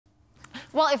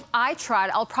Well, if I tried,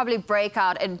 I'll probably break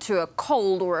out into a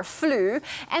cold or a flu,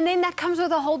 and then that comes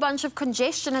with a whole bunch of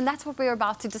congestion, and that's what we're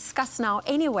about to discuss now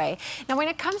anyway. Now, when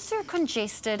it comes to a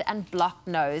congested and blocked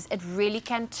nose, it really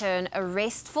can turn a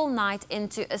restful night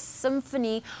into a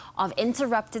symphony of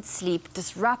interrupted sleep,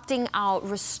 disrupting our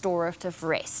restorative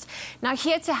rest. Now,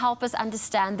 here to help us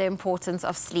understand the importance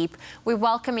of sleep, we're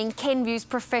welcoming KENVUE's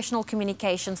Professional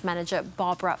Communications Manager,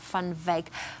 Barbara van Wyk.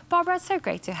 Barbara, it's so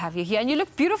great to have you here, and you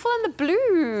look beautiful in the blue.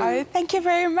 Oh, thank you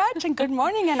very much, and good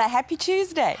morning, and a happy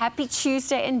Tuesday. Happy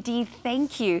Tuesday indeed,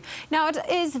 thank you. Now, it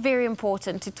is very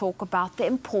important to talk about the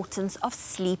importance of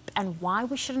sleep and why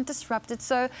we shouldn't disrupt it.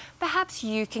 So perhaps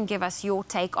you can give us your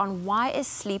take on why is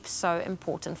sleep so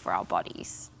important for our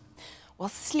bodies? Well,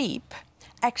 sleep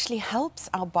actually helps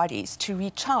our bodies to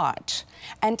recharge,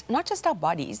 and not just our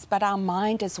bodies, but our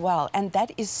mind as well, and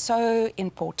that is so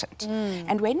important.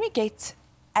 And when we get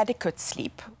adequate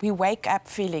sleep, we wake up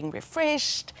feeling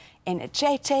refreshed,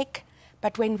 energetic,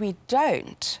 but when we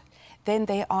don't, then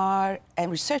there are, and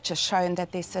research has shown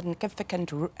that there's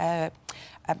significant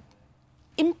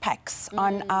impacts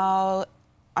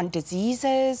on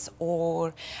diseases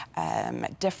or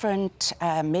different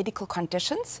medical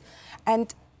conditions,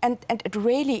 and it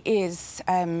really is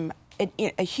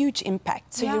a huge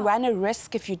impact. So you run a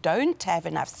risk, if you don't have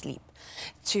enough sleep,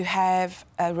 to have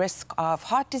a risk of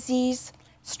heart disease,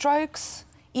 strokes,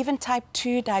 even type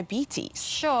 2 diabetes.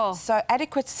 Sure. So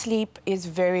adequate sleep is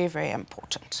very, very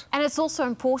important. And it's also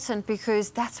important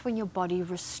because that's when your body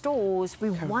restores.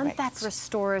 We want that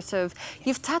restorative.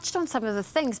 You've touched on some of the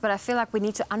things, but I feel like we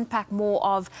need to unpack more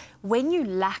of when you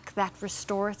lack that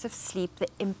restorative sleep, the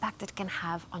impact it can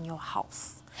have on your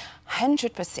health.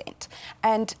 100%.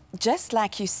 And just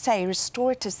like you say,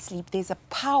 restorative sleep, there's a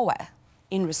power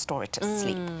in restorative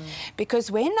sleep.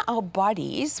 Because when our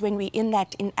bodies, when we're in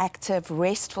that inactive,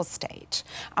 restful stage,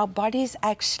 our bodies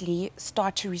actually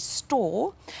start to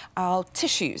restore our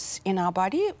tissues in our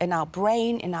body, in our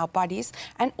brain, in our bodies,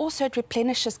 and also it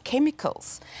replenishes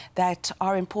chemicals that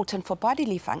are important for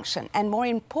bodily function. And more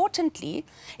importantly,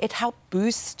 it helps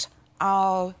boost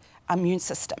our immune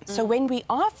system. So when we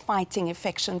are fighting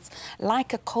infections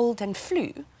like a cold and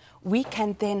flu, we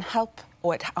can then help,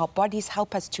 or our bodies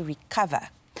help us to recover.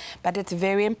 But it's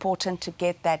very important to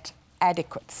get that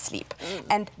adequate sleep.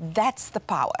 And that's the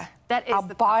power. That is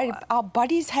the power. Our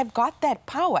bodies have got that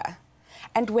power.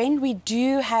 And when we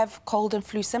do have cold and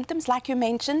flu symptoms, like you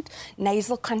mentioned,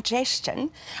 nasal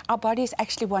congestion, our bodies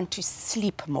actually want to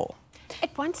sleep more.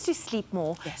 It wants to sleep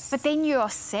more, yes. But then you are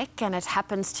sick, and it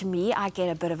happens to me. I get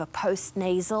a bit of a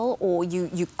post-nasal, or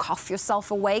you cough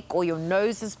yourself awake, or your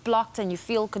nose is blocked and you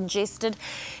feel congested.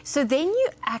 So then you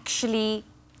actually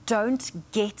don't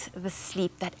get the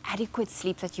sleep, that adequate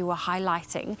sleep that you were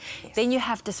highlighting. Yes. Then you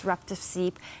have disruptive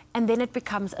sleep, and then it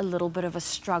becomes a little bit of a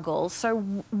struggle. So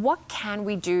what can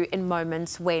we do in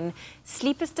moments when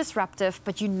sleep is disruptive,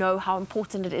 but you know how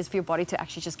important it is for your body to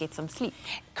actually just get some sleep?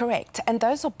 Correct, and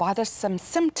those are bothersome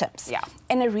symptoms. Yeah.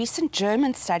 In a recent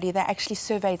German study, they actually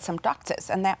surveyed some doctors,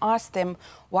 and they asked them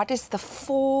what is the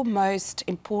 4 most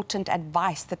important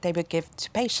advice that they would give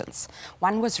to patients.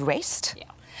 One was rest. Yeah.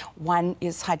 One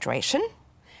is hydration.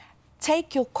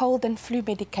 Take your cold and flu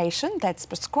medication that's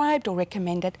prescribed or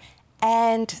recommended,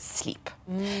 and sleep.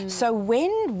 So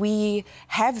when we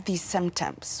have these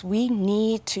symptoms, we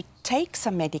need to take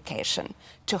some medication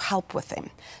to help with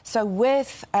them. So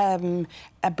with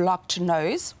a blocked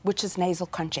nose, which is nasal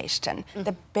congestion,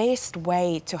 the best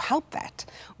way to help that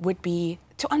would be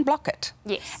to unblock it.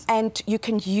 Yes. And you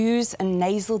can use a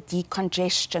nasal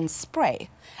decongestion spray,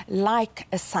 like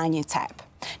a Sinutab.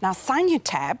 Now,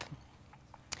 Sinutab,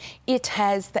 it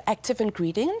has the active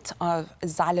ingredient of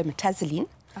xylometazoline,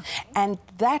 and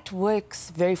that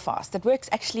works very fast. It works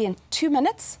actually in 2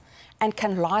 minutes and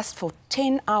can last for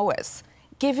 10 hours,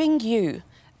 giving you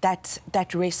that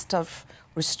rest of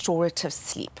restorative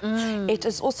sleep. It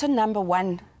is also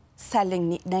 #1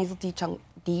 selling nasal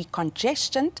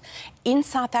decongestant in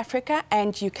South Africa,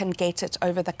 and you can get it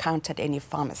over the counter at any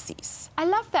pharmacies. I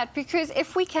love that, because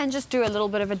if we can just do a little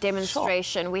bit of a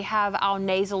demonstration. Sure. We have our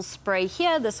nasal spray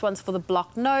here. This one's for the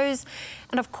blocked nose,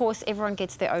 and of course everyone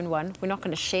gets their own one. We're not going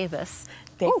to share this.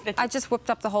 Ooh, I just whipped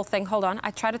up the whole thing. Hold on,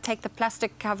 I try to take the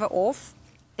plastic cover off.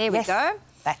 There we go.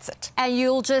 That's it. And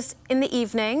you'll just, in the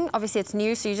evening, obviously it's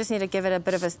new, so you just need to give it a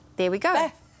bit of a, there we go.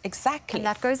 There. Exactly. And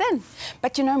that goes in.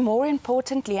 But, you know, more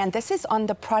importantly, and this is on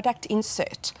the product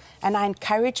insert, and I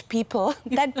encourage people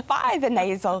that buy the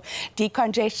nasal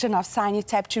decongestion of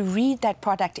Sinutab to read that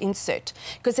product insert,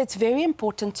 because it's very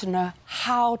important to know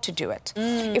how to do it.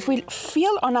 If we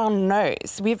feel on our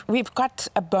nose, we've got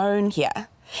a bone here,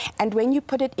 And when you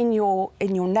put it in your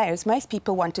nose, most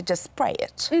people want to just spray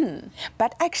it.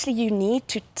 But actually you need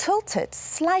to tilt it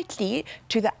slightly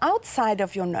to the outside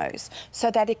of your nose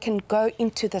so that it can go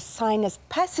into the sinus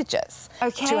passages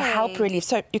to help relieve.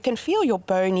 So you can feel your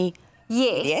bony.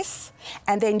 Yes.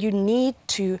 And then you need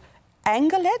to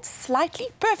angle it slightly.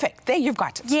 Perfect. There, you've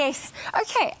got it. Yes.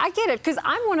 Okay, I get it, because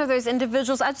I'm one of those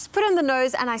individuals. I just put in the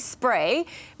nose and I spray.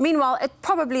 Meanwhile, it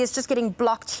probably is just getting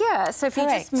blocked here. So if you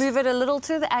just move it a little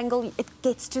to the angle, it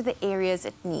gets to the areas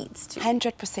it needs to.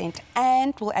 100%.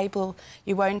 And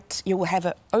you will have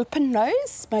an open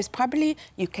nose. Most probably,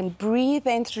 you can breathe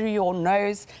in through your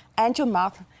nose and your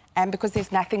mouth. And because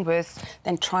there's nothing worse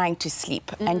than trying to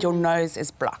sleep and your nose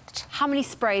is blocked. How many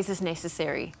sprays is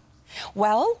necessary?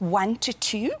 Well, 1 to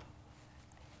 2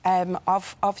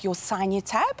 of your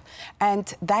Sinutab,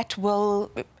 and that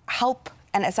will help.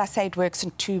 And as I say, it works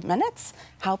in 2 minutes,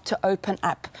 help to open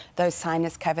up those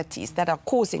sinus cavities that are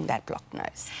causing that blocked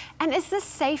nose. And is this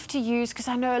safe to use? Because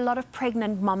I know a lot of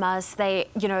pregnant mamas, they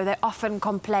often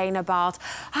complain about,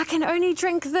 I can only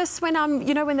drink this when I'm,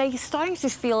 when they're starting to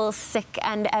feel sick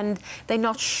and they're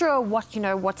not sure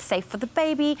what's safe for the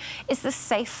baby. Is this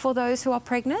safe for those who are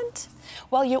pregnant?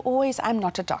 Well, I'm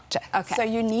not a doctor. Okay. So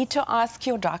you need to ask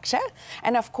your doctor.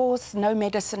 And of course, no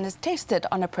medicine is tested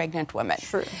on a pregnant woman.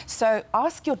 True. So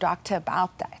ask your doctor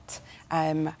about that.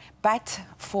 But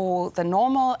for the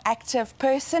normal active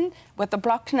person with a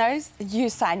blocked nose,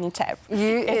 use Sinutab.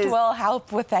 It will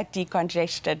help with that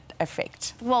decongested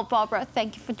effect. Well, Barbara,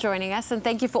 thank you for joining us, and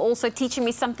thank you for also teaching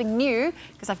me something new,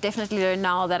 because I've definitely learned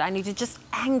now that I need to just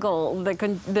angle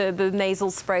the nasal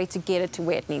spray to get it to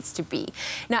where it needs to be.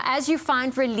 Now, as you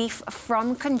find relief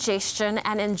from congestion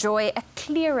and enjoy a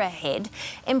clearer head,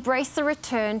 embrace the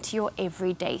return to your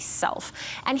everyday self.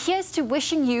 And here's to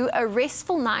wishing you a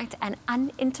restful night and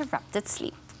uninterrupted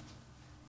sleep.